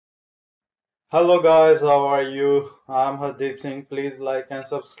Hello guys, how are you? I'm Hardeep Singh. Please like and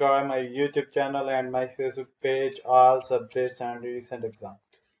subscribe my YouTube channel and my Facebook page, all subjects and recent exam.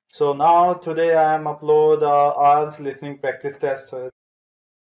 So now today I am upload IELTS listening practice test.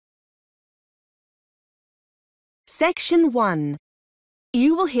 Section 1.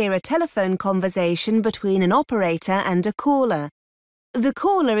 You will hear a telephone conversation between an operator and a caller. The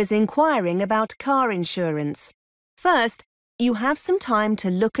caller is inquiring about car insurance. First, you have some time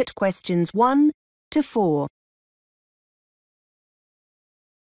to look at questions 1 to 4.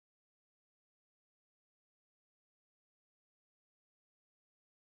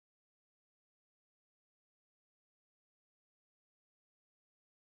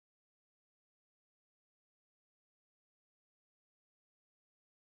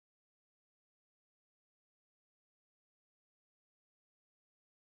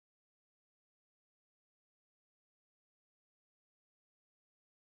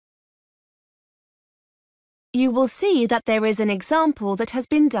 You will see that there is an example that has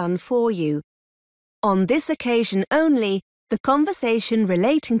been done for you. On this occasion only, the conversation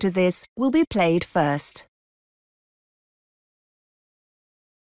relating to this will be played first.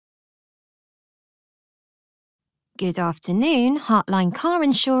 Good afternoon, Heartline Car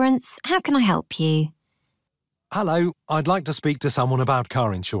Insurance. How can I help you? Hello, I'd like to speak to someone about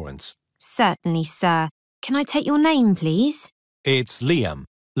car insurance. Certainly, sir. Can I take your name, please? It's Liam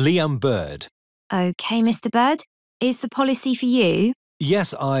Bird. OK, Mr. Bird. Is the policy for you?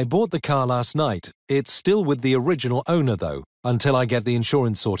 Yes, I bought the car last night. It's still with the original owner, though, until I get the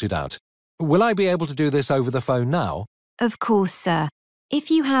insurance sorted out. Will I be able to do this over the phone now? Of course, sir. If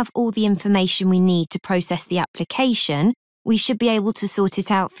you have all the information we need to process the application, we should be able to sort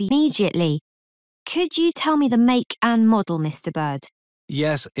it out for you immediately. Could you tell me the make and model, Mr. Bird?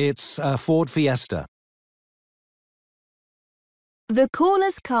 Yes, it's a Ford Fiesta. The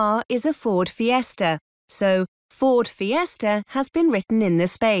caller's car is a Ford Fiesta, so Ford Fiesta has been written in the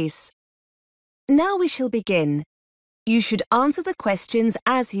space. Now we shall begin. You should answer the questions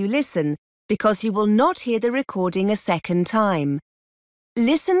as you listen, because you will not hear the recording a second time.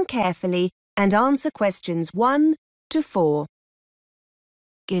 Listen carefully and answer questions 1 to 4.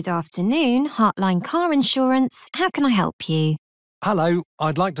 Good afternoon, Heartline Car Insurance. How can I help you? Hello,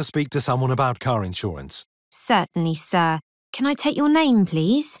 I'd like to speak to someone about car insurance. Certainly, sir. Can I take your name,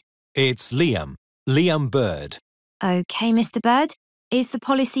 please? It's Liam Bird. OK, Mr. Bird. Is the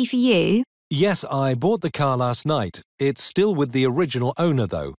policy for you? Yes, I bought the car last night. It's still with the original owner,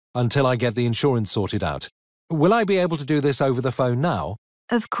 though, until I get the insurance sorted out. Will I be able to do this over the phone now?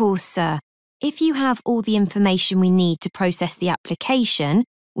 Of course, sir. If you have all the information we need to process the application,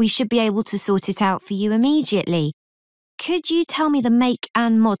 we should be able to sort it out for you immediately. Could you tell me the make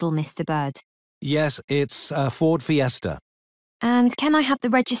and model, Mr. Bird? Yes, it's a Ford Fiesta. And can I have the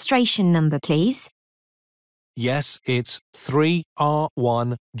registration number, please? Yes, it's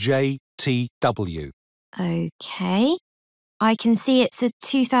 3R1JTW. OK. I can see it's a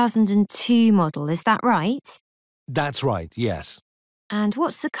 2002 model, is that right? That's right, yes. And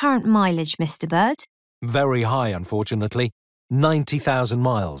what's the current mileage, Mr. Bird? Very high, unfortunately. 90,000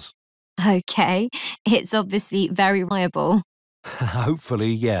 miles. OK. It's obviously very reliable.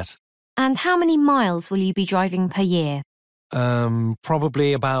 Hopefully, yes. And how many miles will you be driving per year?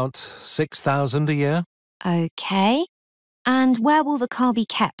 Probably about 6,000 a year. OK. And where will the car be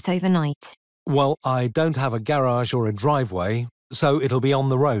kept overnight? Well, I don't have a garage or a driveway, so it'll be on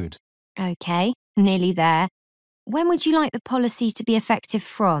the road. OK, nearly there. When would you like the policy to be effective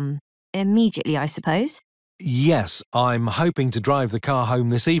from? Immediately, I suppose? Yes, I'm hoping to drive the car home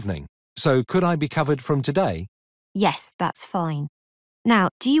this evening. So could I be covered from today? Yes, that's fine. Now,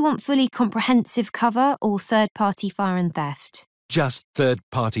 do you want fully comprehensive cover or third-party fire and theft? Just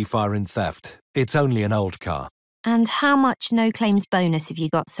third-party fire and theft. It's only an old car. And how much no-claims bonus have you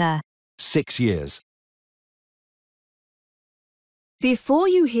got, sir? 6 years. Before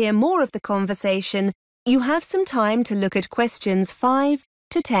you hear more of the conversation, you have some time to look at questions 5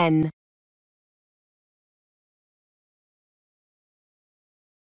 to 10.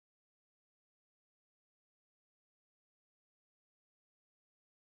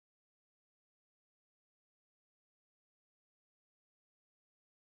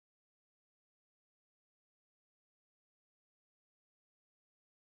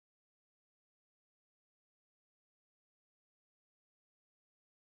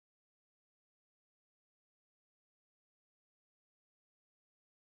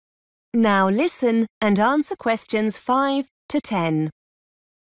 Now listen and answer questions 5 to 10.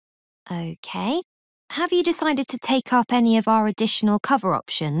 OK. Have you decided to take up any of our additional cover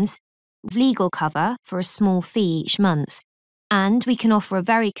options? Legal cover for a small fee each month, And we can offer a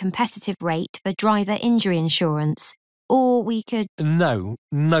very competitive rate for driver injury insurance. Or we could... No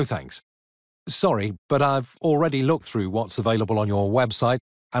thanks. Sorry, but I've already looked through what's available on your website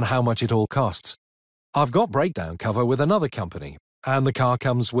and how much it all costs. I've got breakdown cover with another company, and the car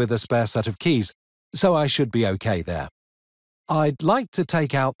comes with a spare set of keys, so I should be okay there. I'd like to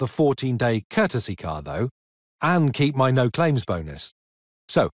take out the 14-day courtesy car, though, and keep my no-claims bonus.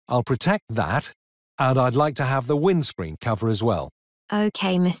 So I'll protect that, and I'd like to have the windscreen cover as well.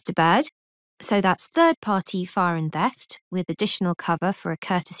 OK, Mr. Bird. So that's third-party fire and theft with additional cover for a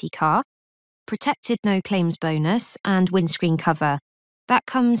courtesy car, protected no-claims bonus and windscreen cover. That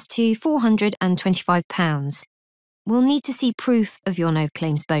comes to £425. We'll need to see proof of your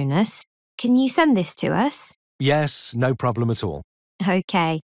no-claims bonus. Can you send this to us? Yes, no problem at all.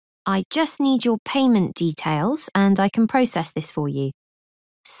 OK. I just need your payment details and I can process this for you.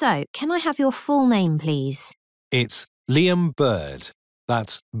 So, can I have your full name, please? It's Liam Bird.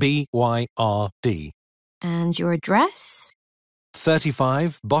 That's B-Y-R-D. And your address?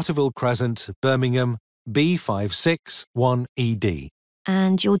 35 Botterville Crescent, Birmingham, B561ED.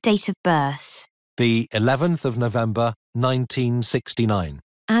 And your date of birth? The 11th of November, 1969.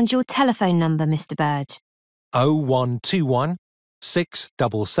 And your telephone number, Mr. Bird? 0121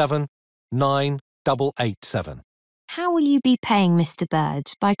 677 9887. How will you be paying, Mr.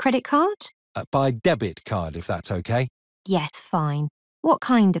 Bird? By credit card? By debit card, if that's okay. Yes, fine. What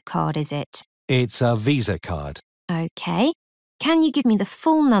kind of card is it? It's a Visa card. OK. Can you give me the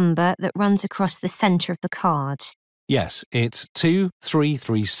full number that runs across the centre of the card? Yes, it's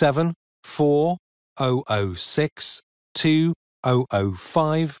 2337 4006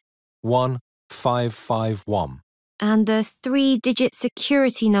 2005 1551. And the 3-digit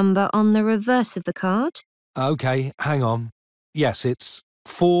security number on the reverse of the card? OK, hang on. Yes, it's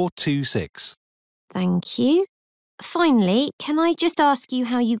 426. Thank you. Finally, can I just ask you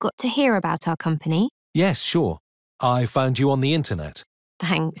how you got to hear about our company? Yes, sure. I found you on the internet.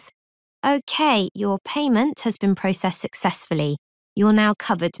 Thanks. OK, your payment has been processed successfully. You're now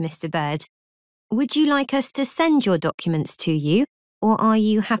covered, Mr. Bird. Would you like us to send your documents to you, or are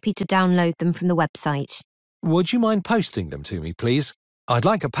you happy to download them from the website? Would you mind posting them to me, please? I'd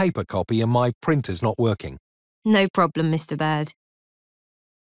like a paper copy and my printer's not working. No problem, Mr. Bird.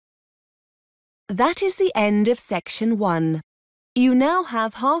 That is the end of section 1. You now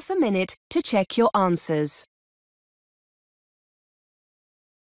have half a minute to check your answers.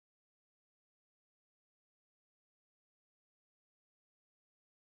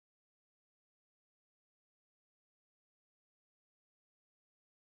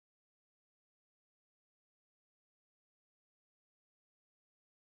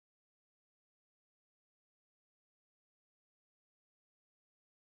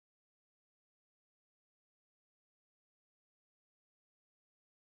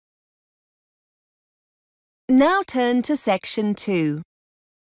 Now turn to section 2.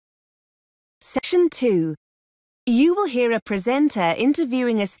 Section 2. You will hear a presenter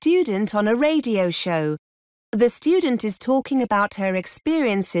interviewing a student on a radio show. The student is talking about her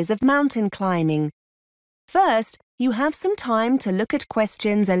experiences of mountain climbing. First, you have some time to look at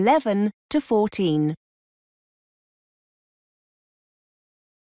questions 11 to 14.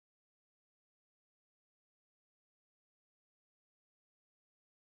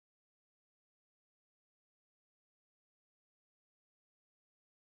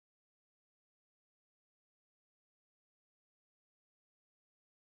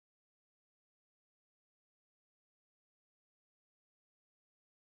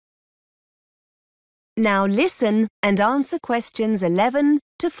 Now listen and answer questions 11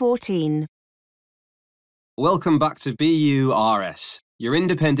 to 14. Welcome back to BURS, your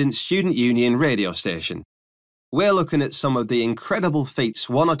independent student union radio station. We're looking at some of the incredible feats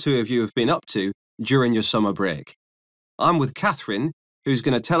one or two of you have been up to during your summer break. I'm with Catherine, who's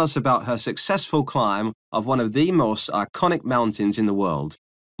going to tell us about her successful climb of one of the most iconic mountains in the world,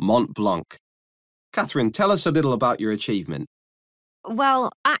 Mont Blanc. Catherine, tell us a little about your achievement.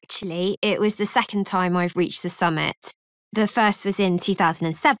 Well, actually, it was the second time I've reached the summit. The first was in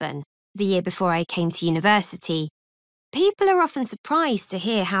 2007, the year before I came to university. People are often surprised to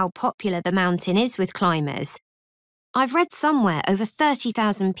hear how popular the mountain is with climbers. I've read somewhere over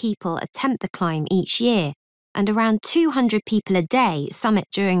 30,000 people attempt the climb each year, and around 200 people a day summit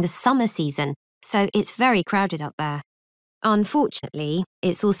during the summer season, so it's very crowded up there. Unfortunately,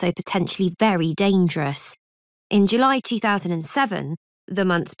 it's also potentially very dangerous. In July 2007, the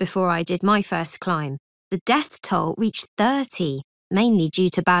months before I did my first climb, the death toll reached 30, mainly due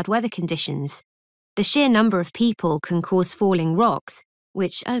to bad weather conditions. The sheer number of people can cause falling rocks,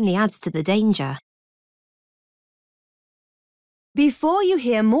 which only adds to the danger. Before you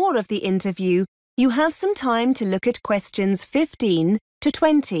hear more of the interview, you have some time to look at questions 15 to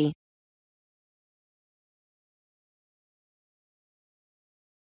 20.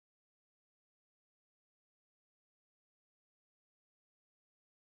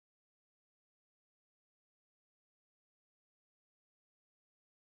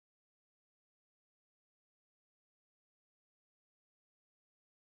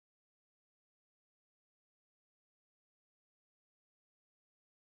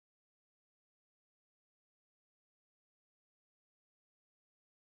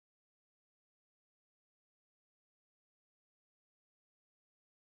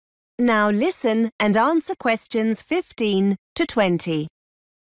 Now listen and answer questions 15 to 20.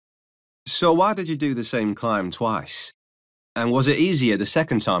 So why did you do the same climb twice? And was it easier the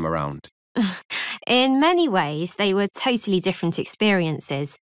second time around? In many ways, they were totally different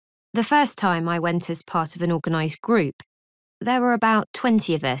experiences. The first time I went as part of an organised group. There were about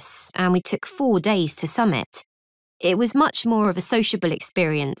 20 of us, and we took 4 days to summit. It was much more of a sociable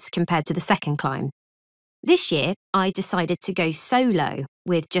experience compared to the second climb. This year, I decided to go solo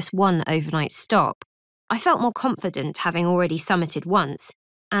with just one overnight stop. I felt more confident having already summited once,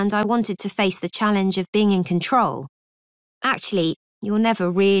 and I wanted to face the challenge of being in control. Actually, you're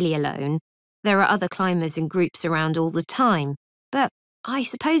never really alone. There are other climbers and groups around all the time, but I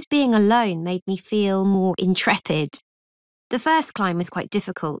suppose being alone made me feel more intrepid. The first climb was quite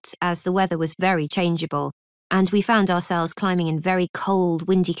difficult as the weather was very changeable, and we found ourselves climbing in very cold,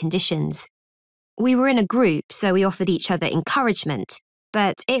 windy conditions. We were in a group, so we offered each other encouragement,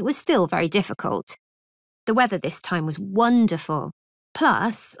 but it was still very difficult. The weather this time was wonderful.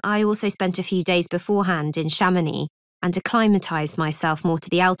 Plus, I also spent a few days beforehand in Chamonix and acclimatised myself more to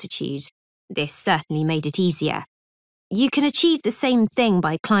the altitude. This certainly made it easier. You can achieve the same thing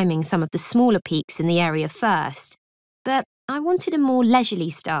by climbing some of the smaller peaks in the area first, but I wanted a more leisurely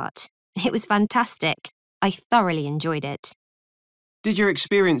start. It was fantastic. I thoroughly enjoyed it. Did your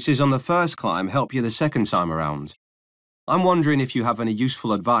experiences on the first climb help you the second time around? I'm wondering if you have any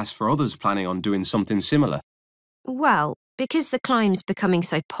useful advice for others planning on doing something similar. Well, because the climb's becoming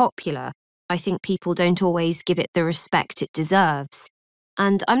so popular, I think people don't always give it the respect it deserves.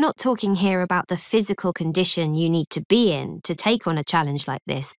 And I'm not talking here about the physical condition you need to be in to take on a challenge like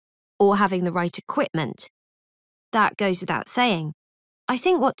this, or having the right equipment. That goes without saying. I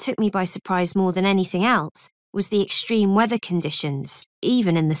think what took me by surprise more than anything else was the extreme weather conditions,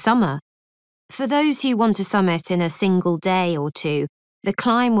 even in the summer. For those who want to summit in a single day or two, the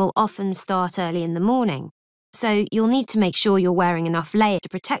climb will often start early in the morning, so you'll need to make sure you're wearing enough layer to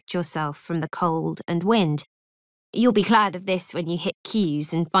protect yourself from the cold and wind. You'll be glad of this when you hit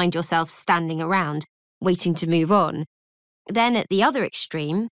queues and find yourself standing around, waiting to move on. Then at the other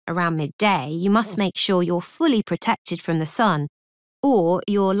extreme, around midday, you must make sure you're fully protected from the sun, or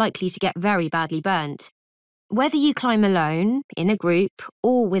you're likely to get very badly burnt. Whether you climb alone, in a group,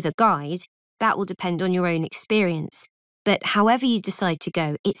 or with a guide, that will depend on your own experience. But however you decide to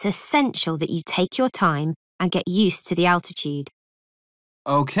go, it's essential that you take your time and get used to the altitude.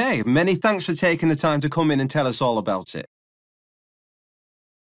 OK, many thanks for taking the time to come in and tell us all about it.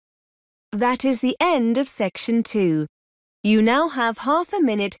 That is the end of section 2. You now have half a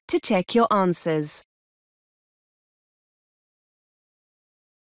minute to check your answers.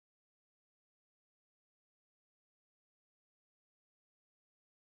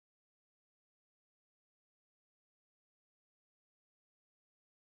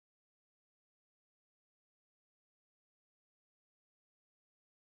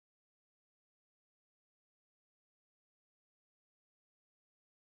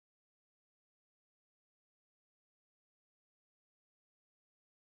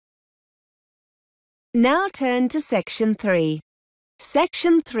 Now turn to section 3.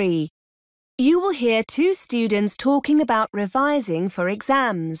 Section 3. You will hear 2 students talking about revising for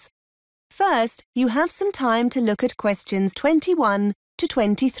exams. First, you have some time to look at questions 21 to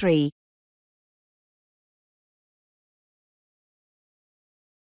 23.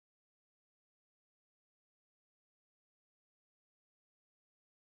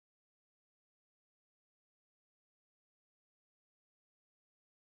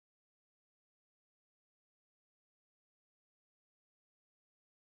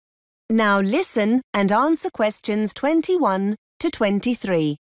 Now listen and answer questions 21 to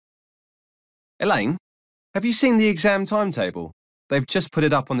 23. Elaine, have you seen the exam timetable? They've just put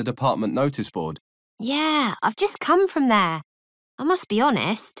it up on the department notice board. Yeah, I've just come from there. I must be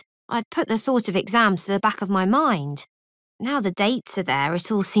honest, I'd put the thought of exams to the back of my mind. Now the dates are there,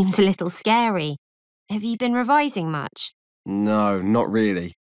 it all seems a little scary. Have you been revising much? No, not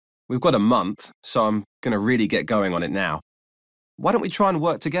really. We've got a month, so I'm going to really get going on it now. Why don't we try and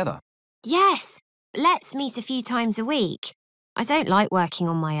work together? Yes, let's meet a few times a week. I don't like working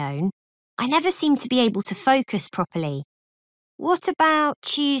on my own. I never seem to be able to focus properly. What about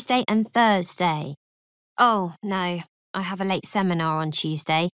Tuesday and Thursday? Oh, no, I have a late seminar on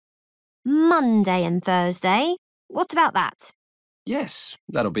Tuesday. Monday and Thursday? What about that? Yes,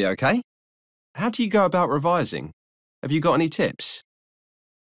 that'll be okay. How do you go about revising? Have you got any tips?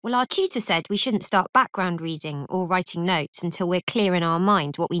 Well, our tutor said we shouldn't start background reading or writing notes until we're clear in our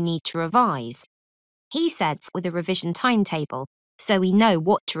mind what we need to revise. He said with a revision timetable, so we know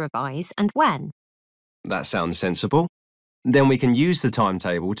what to revise and when. That sounds sensible. Then we can use the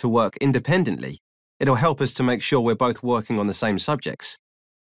timetable to work independently. It'll help us to make sure we're both working on the same subjects.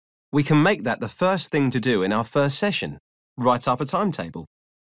 We can make that the first thing to do in our first session. Write up a timetable.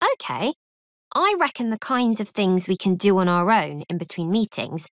 OK. I reckon the kinds of things we can do on our own in between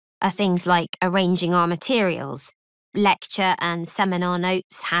meetings are things like arranging our materials, lecture and seminar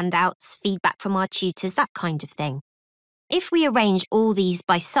notes, handouts, feedback from our tutors, that kind of thing. If we arrange all these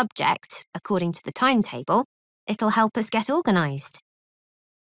by subject, according to the timetable, it'll help us get organised.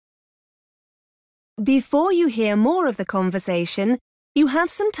 Before you hear more of the conversation, you have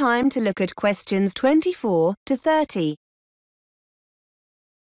some time to look at questions 24 to 30.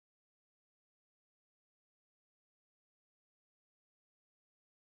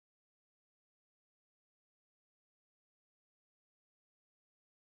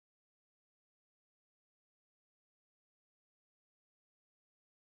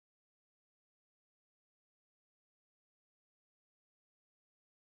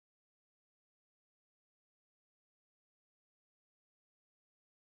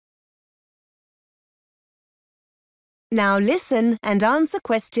 Now listen and answer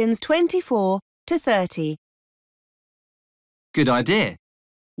questions 24 to 30. Good idea.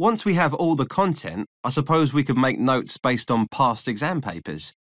 Once we have all the content, I suppose we could make notes based on past exam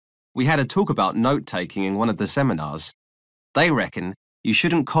papers. We had a talk about note-taking in one of the seminars. They reckon you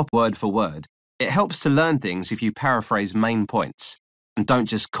shouldn't copy word for word. It helps to learn things if you paraphrase main points. And don't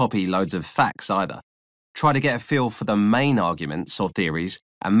just copy loads of facts either. Try to get a feel for the main arguments or theories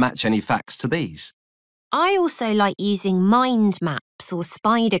and match any facts to these. I also like using mind maps or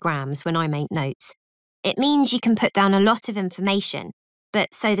spidergrams when I make notes. It means you can put down a lot of information,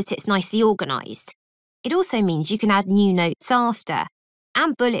 but so that it's nicely organised. It also means you can add new notes after.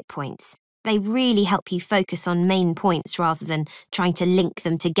 And bullet points. They really help you focus on main points rather than trying to link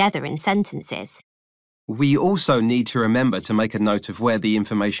them together in sentences. We also need to remember to make a note of where the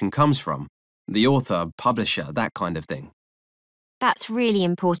information comes from. The author, publisher, that kind of thing. That's really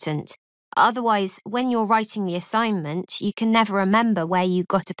important. Otherwise, when you're writing the assignment, you can never remember where you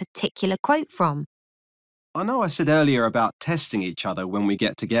got a particular quote from. I know I said earlier about testing each other when we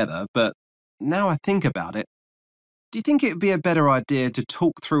get together, but now I think about it, do you think it would be a better idea to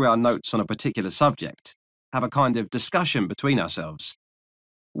talk through our notes on a particular subject? Have a kind of discussion between ourselves?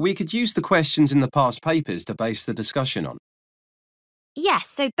 We could use the questions in the past papers to base the discussion on. Yes,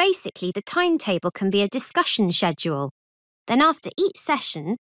 so basically the timetable can be a discussion schedule. Then after each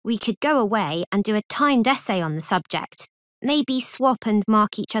session, we could go away and do a timed essay on the subject. Maybe swap and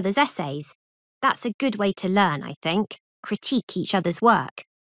mark each other's essays. That's a good way to learn, I think. Critique each other's work.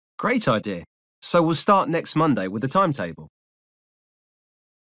 Great idea. So we'll start next Monday with the timetable.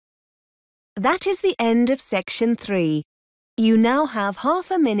 That is the end of section 3. You now have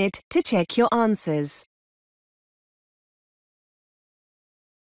half a minute to check your answers.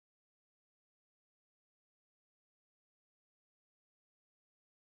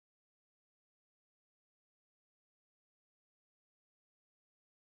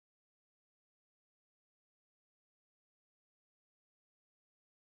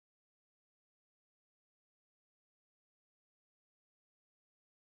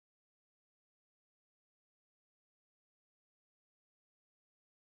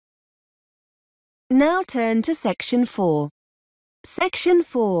 Now turn to section 4. Section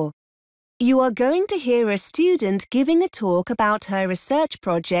 4. You are going to hear a student giving a talk about her research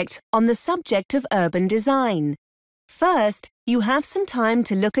project on the subject of urban design. First, you have some time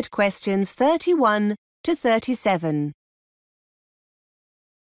to look at questions 31 to 37.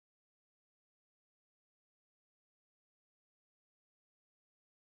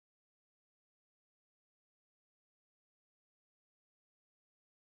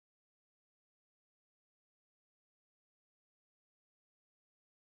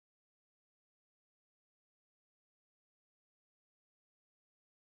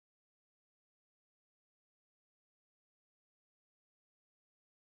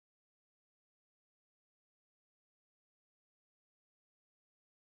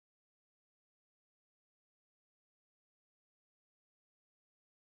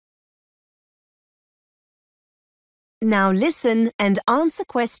 Now listen and answer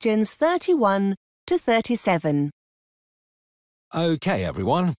questions 31 to 37. OK,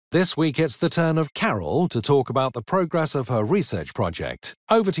 everyone. This week it's the turn of Carol to talk about the progress of her research project.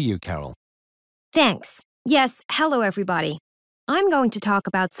 Over to you, Carol. Thanks. Yes, hello everybody. I'm going to talk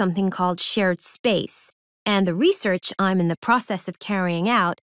about something called shared space and the research I'm in the process of carrying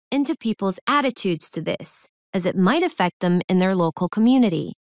out into people's attitudes to this, as it might affect them in their local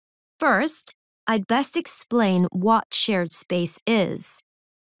community. First, I'd best explain what shared space is.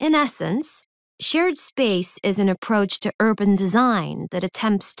 In essence, shared space is an approach to urban design that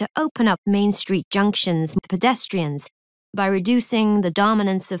attempts to open up main street junctions to pedestrians by reducing the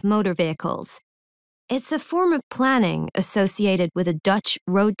dominance of motor vehicles. It's a form of planning associated with a Dutch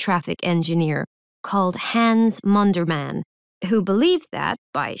road traffic engineer called Hans Monderman, who believed that,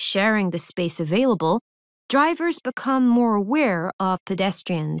 by sharing the space available, drivers become more aware of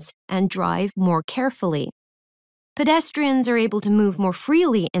pedestrians and drive more carefully. Pedestrians are able to move more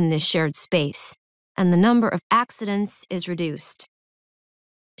freely in this shared space, and the number of accidents is reduced.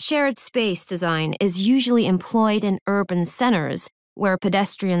 Shared space design is usually employed in urban centers where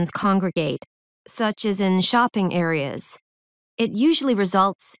pedestrians congregate, such as in shopping areas. It usually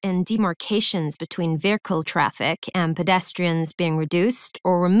results in demarcations between vehicle traffic and pedestrians being reduced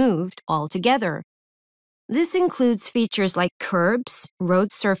or removed altogether. This includes features like curbs,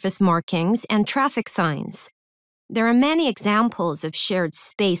 road surface markings, and traffic signs. There are many examples of shared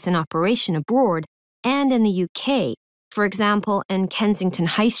space in operation abroad and in the UK, for example in Kensington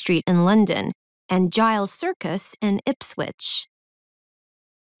High Street in London and Giles Circus in Ipswich.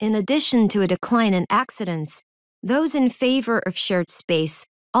 In addition to a decline in accidents, those in favor of shared space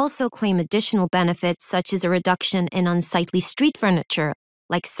also claim additional benefits such as a reduction in unsightly street furniture,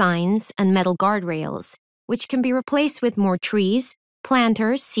 like signs and metal guardrails, which can be replaced with more trees,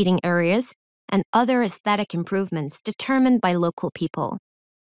 planters, seating areas, and other aesthetic improvements determined by local people.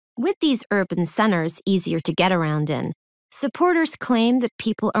 With these urban centers easier to get around in, supporters claim that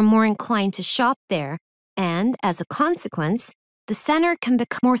people are more inclined to shop there, and, as a consequence, the center can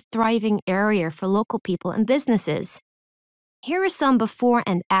become a more thriving area for local people and businesses. Here are some before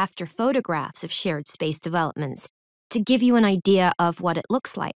and after photographs of shared space developments to give you an idea of what it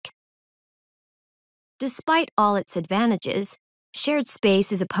looks like. Despite all its advantages, shared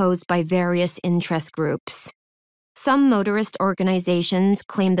space is opposed by various interest groups. Some motorist organizations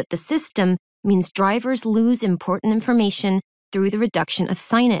claim that the system means drivers lose important information through the reduction of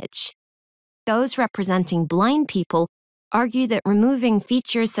signage. Those representing blind people argue that removing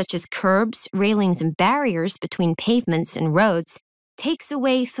features such as curbs, railings, and barriers between pavements and roads takes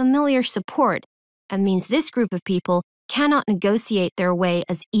away familiar support and means this group of people cannot negotiate their way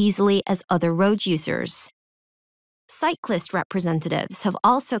as easily as other road users. Cyclist representatives have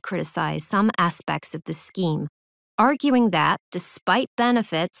also criticized some aspects of the scheme, arguing that, despite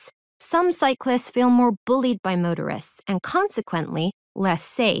benefits, some cyclists feel more bullied by motorists and consequently less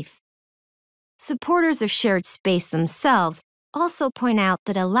safe. Supporters of shared space themselves also point out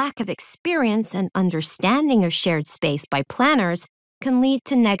that a lack of experience and understanding of shared space by planners can lead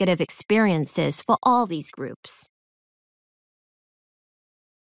to negative experiences for all these groups.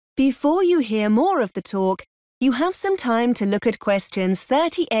 Before you hear more of the talk, you have some time to look at questions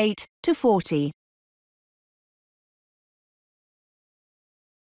 38 to 40.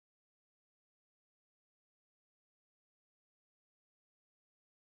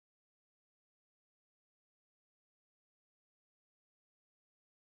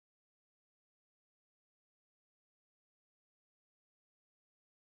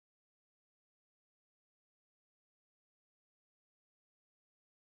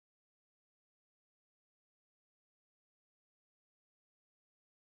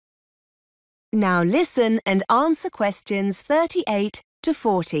 Now listen and answer questions 38 to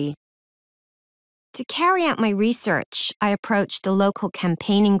 40. To carry out my research, I approached a local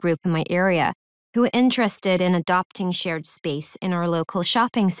campaigning group in my area who were interested in adopting shared space in our local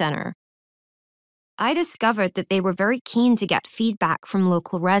shopping center. I discovered that they were very keen to get feedback from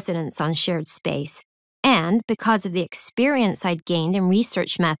local residents on shared space, and because of the experience I'd gained in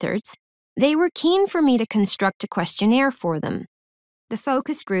research methods, they were keen for me to construct a questionnaire for them. The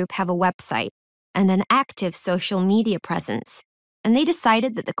focus group have a website and an active social media presence, and they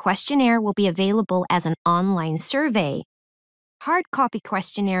decided that the questionnaire will be available as an online survey. Hard copy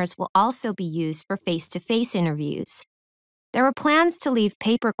questionnaires will also be used for face-to-face interviews. There are plans to leave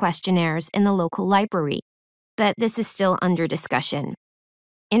paper questionnaires in the local library, but this is still under discussion.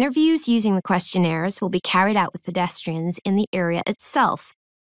 Interviews using the questionnaires will be carried out with pedestrians in the area itself.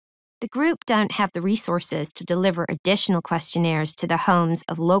 The group don't have the resources to deliver additional questionnaires to the homes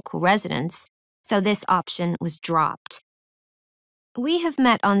of local residents, so this option was dropped. We have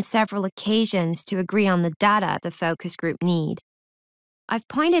met on several occasions to agree on the data the focus group need. I've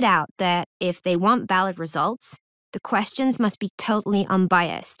pointed out that if they want valid results, the questions must be totally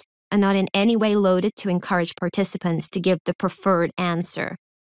unbiased and not in any way loaded to encourage participants to give the preferred answer.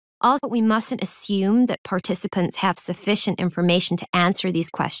 Also, we mustn't assume that participants have sufficient information to answer these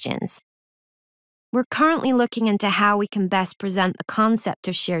questions. We're currently looking into how we can best present the concept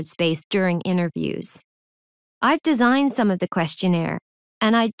of shared space during interviews. I've designed some of the questionnaire,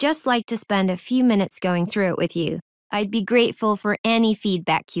 and I'd just like to spend a few minutes going through it with you. I'd be grateful for any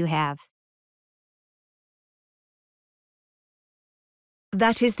feedback you have.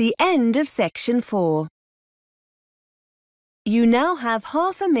 That is the end of section 4. You now have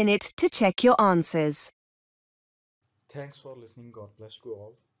half a minute to check your answers. Thanks for listening. God bless you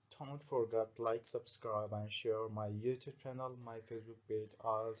all. Don't forget to like, subscribe and share my YouTube channel, my Facebook page,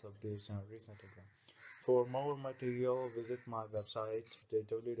 IELTS updates and recent exam. For more material, visit my website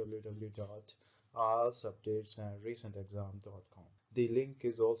www.ieltsupdatesandrecentexam.com. The link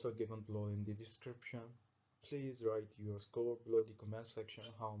is also given below in the description. Please write your score below the comment section,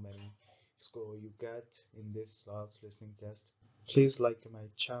 how many score you get in this IELTS listening test. Please like my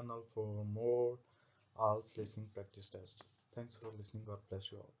channel for more IELTS listening practice tests. Thanks for listening. God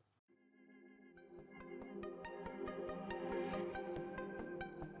bless you all.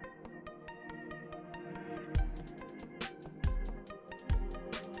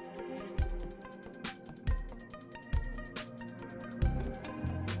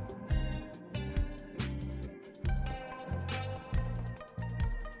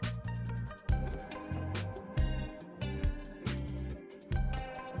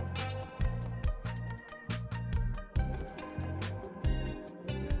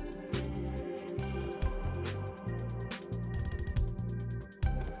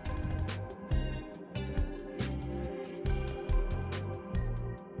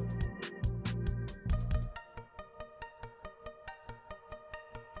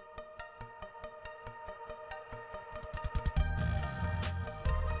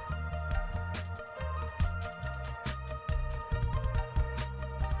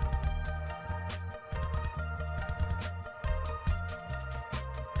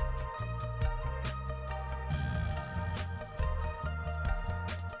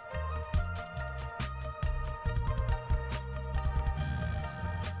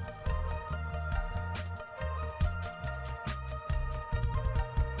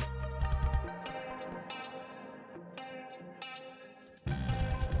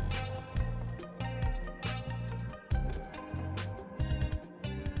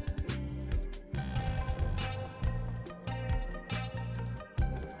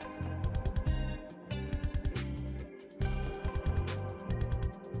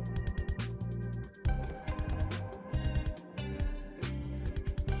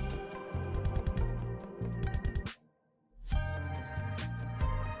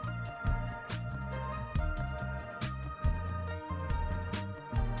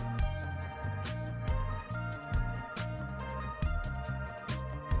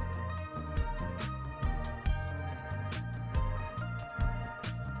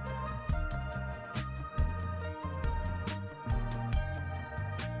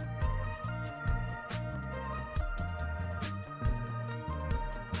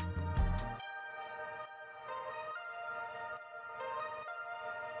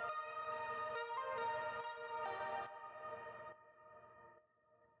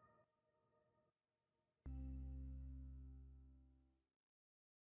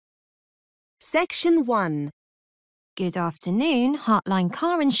 Section 1. Good afternoon, Heartline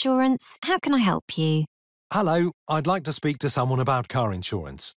Car Insurance. How can I help you? Hello, I'd like to speak to someone about car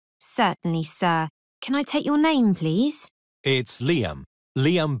insurance. Certainly, sir. Can I take your name, please? It's Liam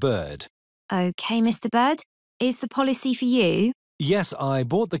Bird. OK, Mr. Bird. Is the policy for you? Yes, I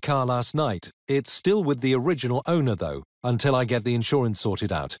bought the car last night. It's still with the original owner, though, until I get the insurance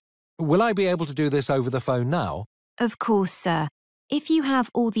sorted out. Will I be able to do this over the phone now? Of course, sir. If you have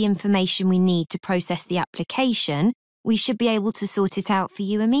all the information we need to process the application, we should be able to sort it out for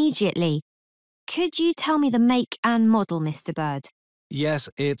you immediately. Could you tell me the make and model, Mr. Bird? Yes,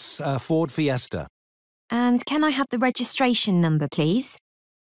 it's a Ford Fiesta. And can I have the registration number, please?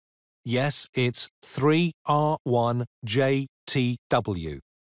 Yes, it's 3R1JTW.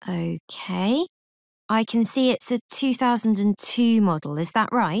 OK. I can see it's a 2002 model, is that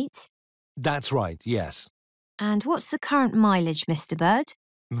right? That's right, yes. And what's the current mileage, Mr. Bird?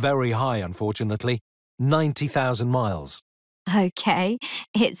 Very high, unfortunately. 90,000 miles. OK.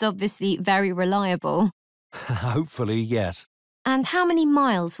 It's obviously very reliable. Hopefully, yes. And how many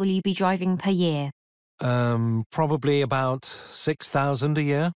miles will you be driving per year? Probably about 6,000 a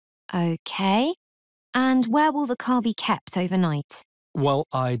year. OK. And where will the car be kept overnight? Well,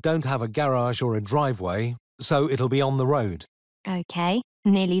 I don't have a garage or a driveway, so it'll be on the road. OK,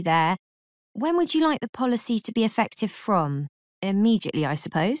 nearly there. When would you like the policy to be effective from? Immediately, I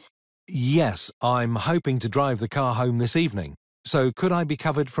suppose. Yes, I'm hoping to drive the car home this evening. So could I be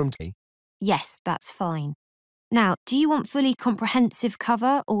covered from today? Yes, that's fine. Now, do you want fully comprehensive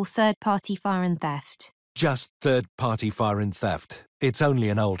cover or third-party fire and theft? Just third-party fire and theft. It's only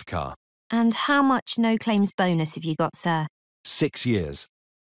an old car. And how much no-claims bonus have you got, sir? 6 years.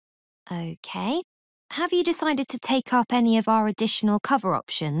 OK. Have you decided to take up any of our additional cover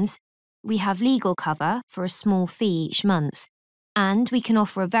options? We have legal cover for a small fee each month, and we can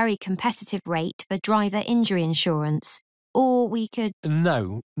offer a very competitive rate for driver injury insurance. Or we could...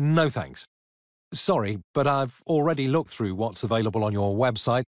 No thanks. Sorry, but I've already looked through what's available on your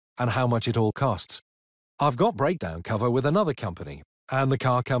website and how much it all costs. I've got breakdown cover with another company, and the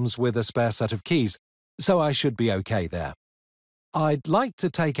car comes with a spare set of keys, so I should be OK there. I'd like to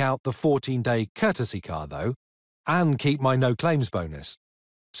take out the 14-day courtesy car, though, and keep my no-claims bonus.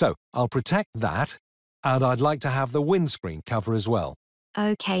 So I'll protect that, and I'd like to have the windscreen cover as well.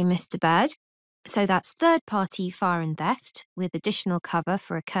 OK, Mr. Bird. So that's third-party fire and theft with additional cover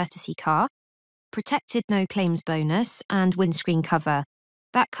for a courtesy car, protected no-claims bonus and windscreen cover.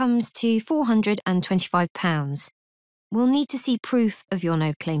 That comes to £425. We'll need to see proof of your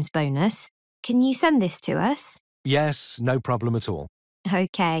no-claims bonus. Can you send this to us? Yes, no problem at all.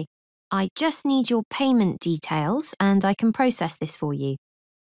 OK. I just need your payment details and I can process this for you.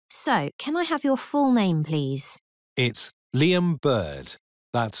 So, can I have your full name, please? It's Liam Bird.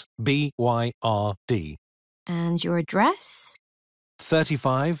 That's B-Y-R-D. And your address?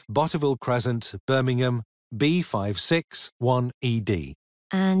 35 Botterville Crescent, Birmingham, B561ED.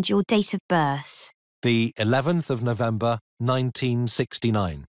 And your date of birth? The 11th of November,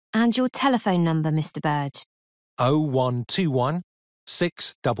 1969. And your telephone number, Mr. Bird? 0121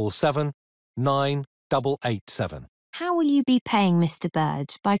 677 9887. How will you be paying, Mr.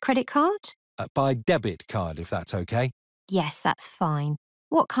 Bird? By credit card? By debit card, if that's OK. Yes, that's fine.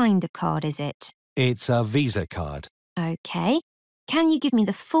 What kind of card is it? It's a Visa card. OK. Can you give me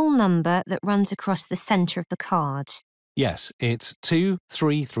the full number that runs across the centre of the card? Yes, it's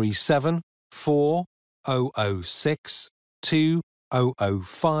 2337 4006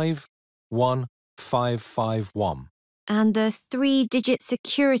 2005 1551. And the 3-digit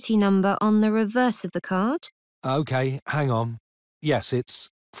security number on the reverse of the card? OK, hang on. Yes, it's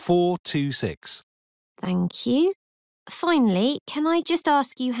 426. Thank you. Finally, can I just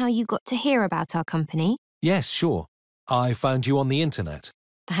ask you how you got to hear about our company? Yes, sure. I found you on the internet.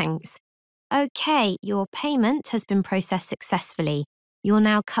 Thanks. OK, your payment has been processed successfully. You're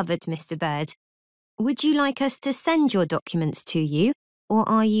now covered, Mr. Bird. Would you like us to send your documents to you, or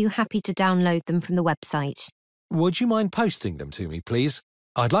are you happy to download them from the website? Would you mind posting them to me, please?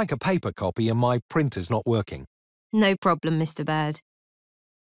 I'd like a paper copy and my printer's not working. No problem, Mr. Bird.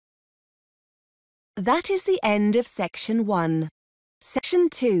 That is the end of Section 1. Section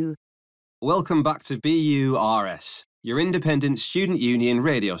 2. Welcome back to BURS, your independent student union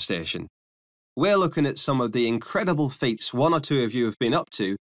radio station. We're looking at some of the incredible feats one or two of you have been up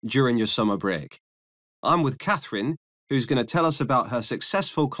to during your summer break. I'm with Catherine, who's going to tell us about her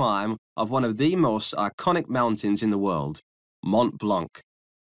successful climb of one of the most iconic mountains in the world, Mont Blanc.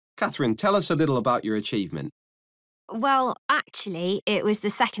 Catherine, tell us a little about your achievement. Well, actually, it was the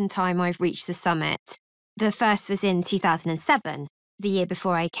second time I've reached the summit. The first was in 2007, the year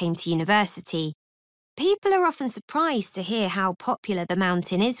before I came to university. People are often surprised to hear how popular the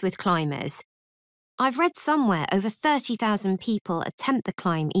mountain is with climbers. I've read somewhere over 30,000 people attempt the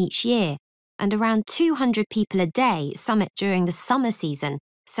climb each year, and around 200 people a day summit during the summer season,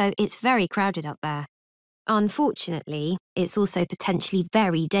 so it's very crowded up there. Unfortunately, it's also potentially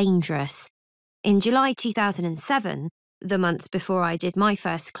very dangerous. In July 2007, the months before I did my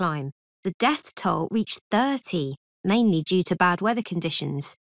first climb, the death toll reached 30, mainly due to bad weather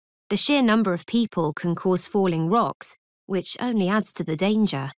conditions. The sheer number of people can cause falling rocks, which only adds to the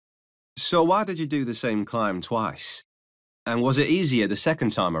danger. So why did you do the same climb twice? And was it easier the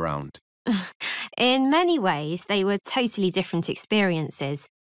second time around? In many ways, they were totally different experiences.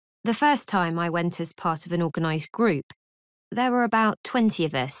 The first time I went as part of an organised group. There were about 20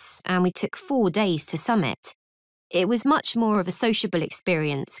 of us, and we took 4 days to summit. It was much more of a sociable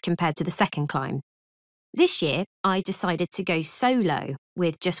experience compared to the second climb. This year, I decided to go solo,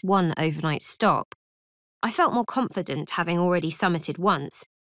 with just one overnight stop. I felt more confident having already summited once,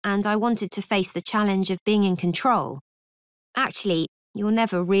 and I wanted to face the challenge of being in control. Actually, you're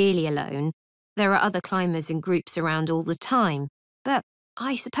never really alone. There are other climbers and groups around all the time, but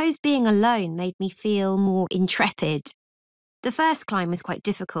I suppose being alone made me feel more intrepid. The first climb was quite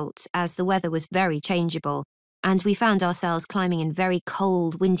difficult as the weather was very changeable, and we found ourselves climbing in very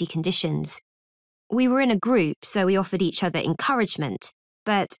cold, windy conditions. We were in a group, so we offered each other encouragement,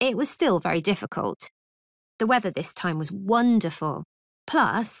 but it was still very difficult. The weather this time was wonderful.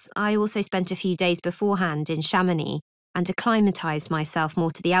 Plus, I also spent a few days beforehand in Chamonix and acclimatised myself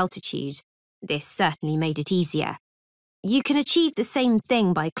more to the altitude. This certainly made it easier. You can achieve the same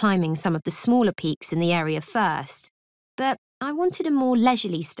thing by climbing some of the smaller peaks in the area first, but I wanted a more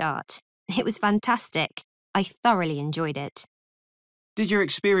leisurely start. It was fantastic. I thoroughly enjoyed it. Did your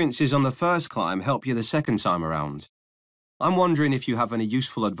experiences on the first climb help you the second time around? I'm wondering if you have any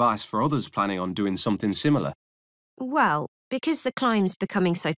useful advice for others planning on doing something similar. Well, because the climb's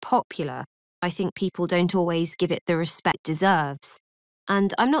becoming so popular, I think people don't always give it the respect it deserves.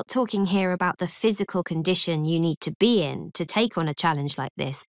 And I'm not talking here about the physical condition you need to be in to take on a challenge like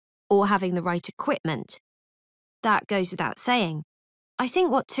this, or having the right equipment. That goes without saying. I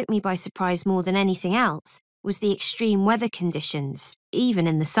think what took me by surprise more than anything else was the extreme weather conditions, even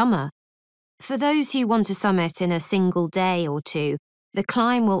in the summer. For those who want to summit in a single day or two, the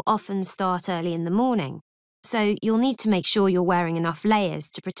climb will often start early in the morning, so you'll need to make sure you're wearing enough layers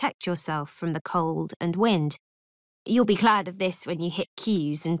to protect yourself from the cold and wind. You'll be glad of this when you hit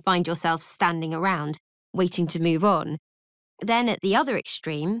queues and find yourself standing around, waiting to move on. Then at the other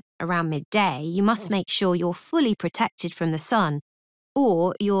extreme, around midday, you must make sure you're fully protected from the sun,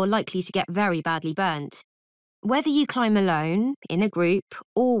 or you're likely to get very badly burnt. Whether you climb alone, in a group,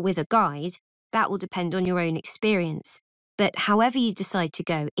 or with a guide, that will depend on your own experience. But however you decide to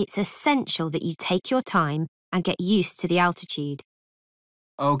go, it's essential that you take your time and get used to the altitude.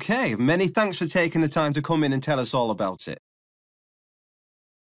 OK, many thanks for taking the time to come in and tell us all about it.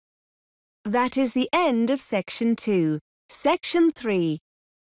 That is the end of Section 2. Section 3.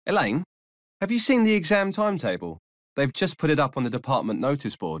 Elaine, have you seen the exam timetable? They've just put it up on the department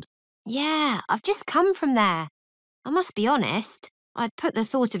notice board. Yeah, I've just come from there. I must be honest, I'd put the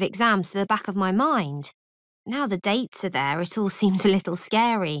thought of exams to the back of my mind. Now the dates are there, it all seems a little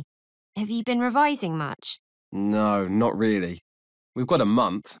scary. Have you been revising much? No, not really. We've got a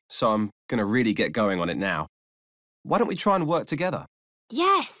month, so I'm going to really get going on it now. Why don't we try and work together?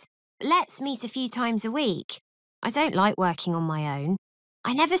 Yes, let's meet a few times a week. I don't like working on my own.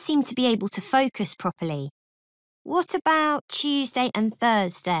 I never seem to be able to focus properly. What about Tuesday and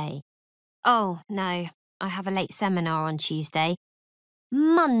Thursday? Oh, no, I have a late seminar on Tuesday.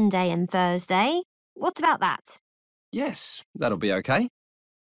 Monday and Thursday? What about that? Yes, that'll be OK.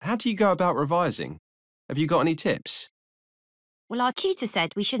 How do you go about revising? Have you got any tips? Well, our tutor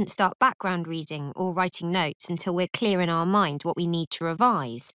said we shouldn't start background reading or writing notes until we're clear in our mind what we need to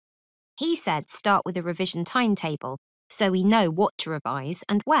revise. He said start with a revision timetable, so we know what to revise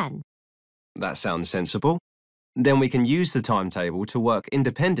and when. That sounds sensible. Then we can use the timetable to work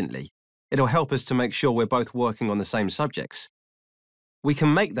independently. It'll help us to make sure we're both working on the same subjects. We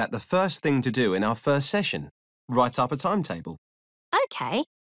can make that the first thing to do in our first session. Write up a timetable. OK.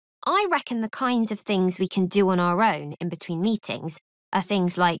 I reckon the kinds of things we can do on our own in between meetings are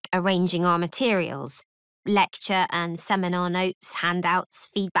things like arranging our materials, lecture and seminar notes, handouts,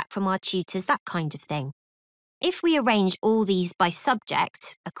 feedback from our tutors, that kind of thing. If we arrange all these by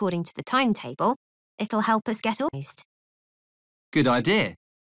subject, according to the timetable, it'll help us get organised. Good idea.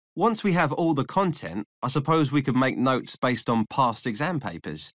 Once we have all the content, I suppose we could make notes based on past exam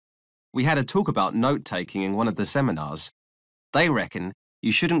papers. We had a talk about note-taking in one of the seminars. They reckon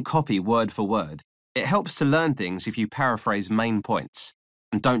you shouldn't copy word for word. It helps to learn things if you paraphrase main points.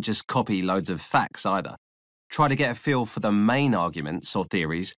 And don't just copy loads of facts either. Try to get a feel for the main arguments or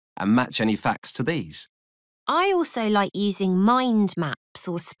theories and match any facts to these. I also like using mind maps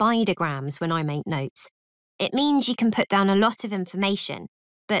or spidergrams when I make notes. It means you can put down a lot of information,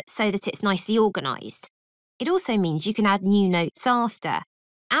 but so that it's nicely organised. It also means you can add new notes after.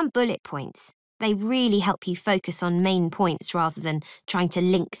 And bullet points. They really help you focus on main points rather than trying to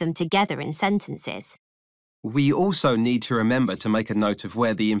link them together in sentences. We also need to remember to make a note of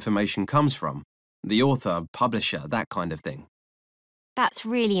where the information comes from. The author, publisher, that kind of thing. That's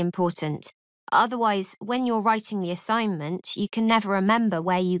really important. Otherwise, when you're writing the assignment, you can never remember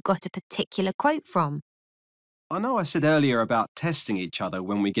where you got a particular quote from. I know I said earlier about testing each other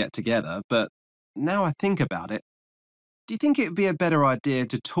when we get together, but now I think about it, do you think it would be a better idea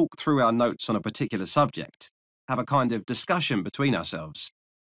to talk through our notes on a particular subject? Have a kind of discussion between ourselves?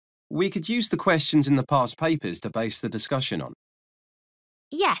 We could use the questions in the past papers to base the discussion on.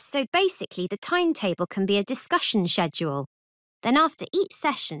 Yes, so basically the timetable can be a discussion schedule. Then after each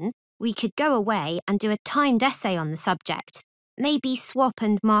session, we could go away and do a timed essay on the subject. Maybe swap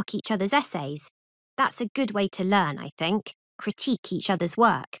and mark each other's essays. That's a good way to learn, I think. Critique each other's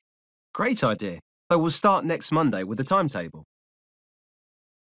work. Great idea. So we'll start next Monday with the timetable.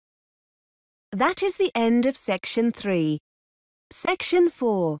 That is the end of Section 3. Section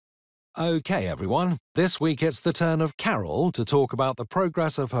 4. OK, everyone. This week it's the turn of Carol to talk about the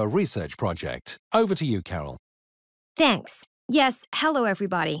progress of her research project. Over to you, Carol. Thanks. Yes, hello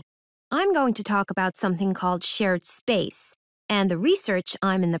everybody. I'm going to talk about something called shared space and the research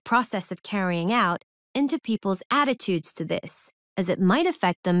I'm in the process of carrying out into people's attitudes to this, as it might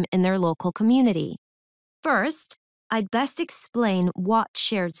affect them in their local community. First, I'd best explain what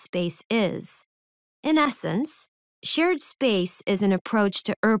shared space is. In essence, shared space is an approach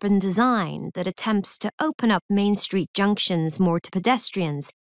to urban design that attempts to open up main street junctions more to pedestrians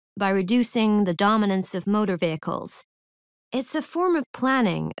by reducing the dominance of motor vehicles. It's a form of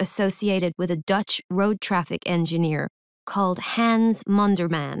planning associated with a Dutch road traffic engineer called Hans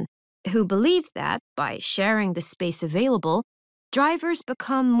Monderman, who believed that, by sharing the space available, drivers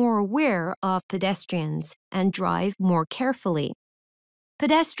become more aware of pedestrians and drive more carefully.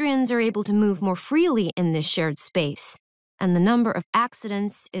 Pedestrians are able to move more freely in this shared space, and the number of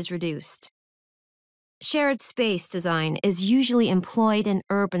accidents is reduced. Shared space design is usually employed in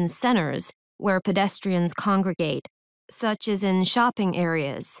urban centers where pedestrians congregate, such as in shopping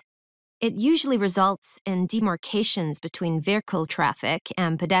areas. It usually results in demarcations between vehicle traffic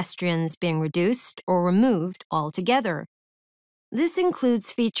and pedestrians being reduced or removed altogether. This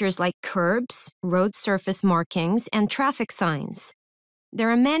includes features like curbs, road surface markings, and traffic signs. There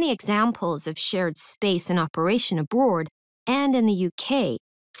are many examples of shared space in operation abroad and in the UK,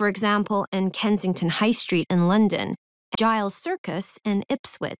 for example in Kensington High Street in London, and Giles Circus in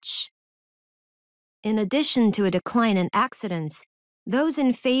Ipswich. In addition to a decline in accidents, those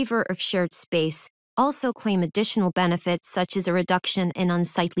in favor of shared space also claim additional benefits such as a reduction in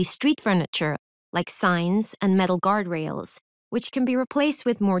unsightly street furniture, like signs and metal guardrails, which can be replaced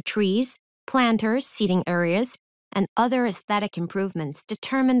with more trees, planters, seating areas, and other aesthetic improvements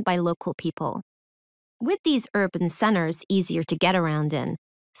determined by local people. With these urban centers easier to get around in,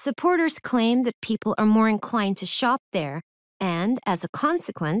 supporters claim that people are more inclined to shop there, and, as a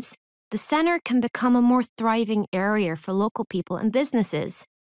consequence, the center can become a more thriving area for local people and businesses.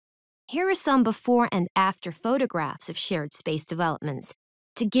 Here are some before and after photographs of shared space developments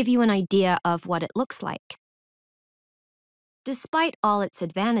to give you an idea of what it looks like. Despite all its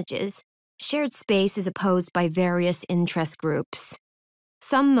advantages, shared space is opposed by various interest groups.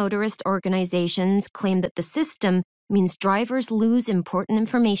 Some motorist organizations claim that the system means drivers lose important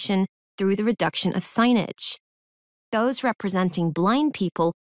information through the reduction of signage. Those representing blind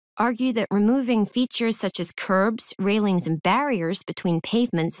people argue that removing features such as curbs, railings, and barriers between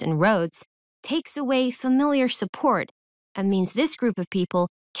pavements and roads takes away familiar support and means this group of people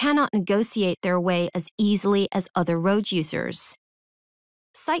cannot negotiate their way as easily as other road users.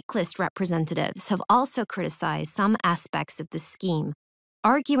 Cyclist representatives have also criticized some aspects of the scheme,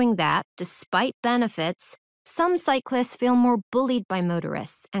 arguing that, despite benefits, some cyclists feel more bullied by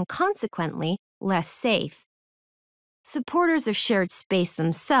motorists and consequently less safe. Supporters of shared space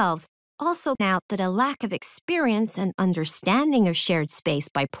themselves also point out that a lack of experience and understanding of shared space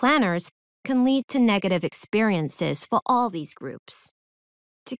by planners can lead to negative experiences for all these groups.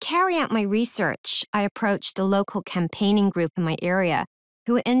 To carry out my research, I approached a local campaigning group in my area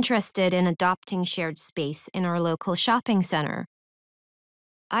who were interested in adopting shared space in our local shopping center.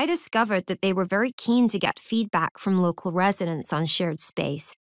 I discovered that they were very keen to get feedback from local residents on shared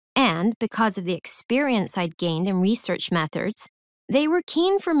space, and because of the experience I'd gained in research methods, they were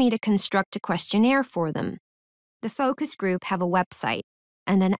keen for me to construct a questionnaire for them. The focus group have a website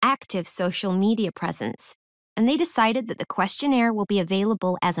and an active social media presence, and they decided that the questionnaire will be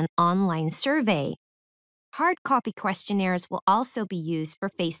available as an online survey. Hard copy questionnaires will also be used for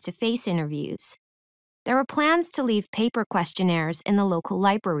face-to-face interviews. There are plans to leave paper questionnaires in the local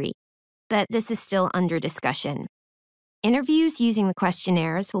library, but this is still under discussion. Interviews using the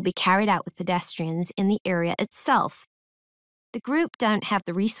questionnaires will be carried out with pedestrians in the area itself. The group don't have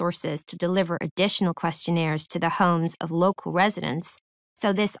the resources to deliver additional questionnaires to the homes of local residents,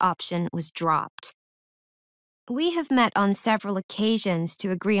 so this option was dropped. We have met on several occasions to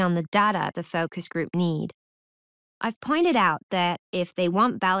agree on the data the focus group need. I've pointed out that if they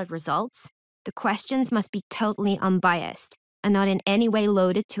want valid results, the questions must be totally unbiased and not in any way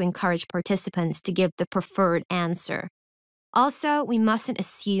loaded to encourage participants to give the preferred answer. Also, we mustn't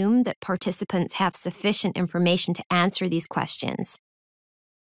assume that participants have sufficient information to answer these questions.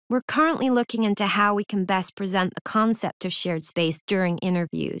 We're currently looking into how we can best present the concept of shared space during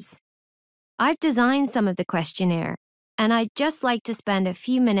interviews. I've designed some of the questionnaire, and I'd just like to spend a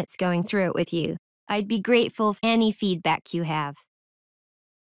few minutes going through it with you. I'd be grateful for any feedback you have.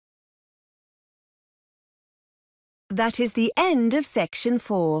 That is the end of section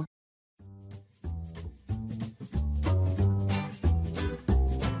 4.